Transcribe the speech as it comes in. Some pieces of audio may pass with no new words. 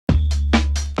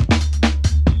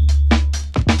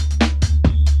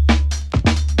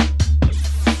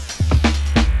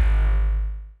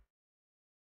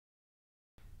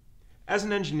As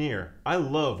an engineer, I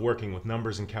love working with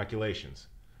numbers and calculations.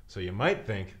 So you might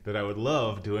think that I would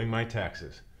love doing my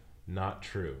taxes. Not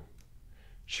true.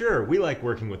 Sure, we like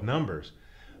working with numbers,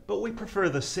 but we prefer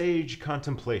the sage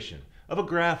contemplation of a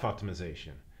graph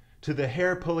optimization to the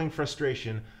hair-pulling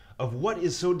frustration of what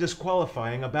is so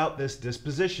disqualifying about this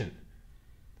disposition.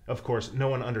 Of course, no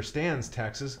one understands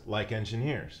taxes like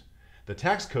engineers. The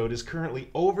tax code is currently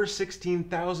over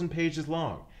 16,000 pages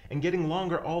long and getting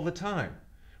longer all the time.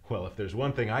 Well, if there's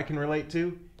one thing I can relate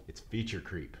to, it's feature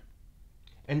creep.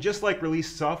 And just like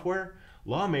released software,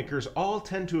 lawmakers all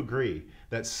tend to agree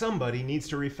that somebody needs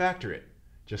to refactor it.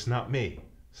 Just not me,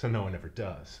 so no one ever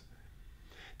does.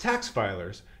 Tax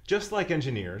filers, just like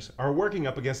engineers, are working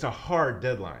up against a hard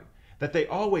deadline that they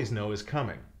always know is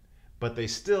coming, but they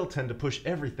still tend to push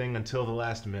everything until the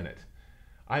last minute.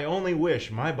 I only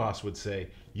wish my boss would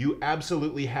say, you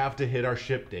absolutely have to hit our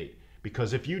ship date,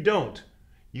 because if you don't,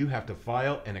 you have to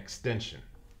file an extension.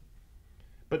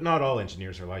 But not all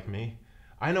engineers are like me.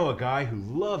 I know a guy who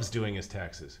loves doing his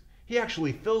taxes. He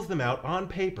actually fills them out on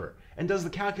paper and does the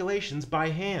calculations by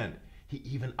hand. He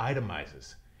even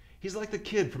itemizes. He's like the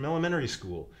kid from elementary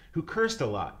school who cursed a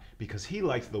lot because he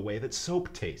liked the way that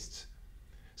soap tastes.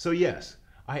 So yes,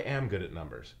 I am good at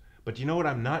numbers. But you know what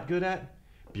I'm not good at?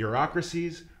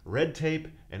 Bureaucracies, red tape,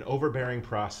 and overbearing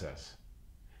process.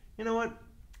 You know what?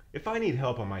 If I need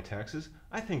help on my taxes,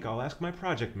 I think I'll ask my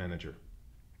project manager.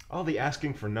 All the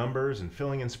asking for numbers and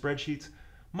filling in spreadsheets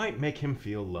might make him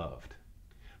feel loved.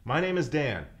 My name is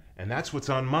Dan, and that's what's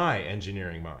on my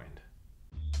engineering mind.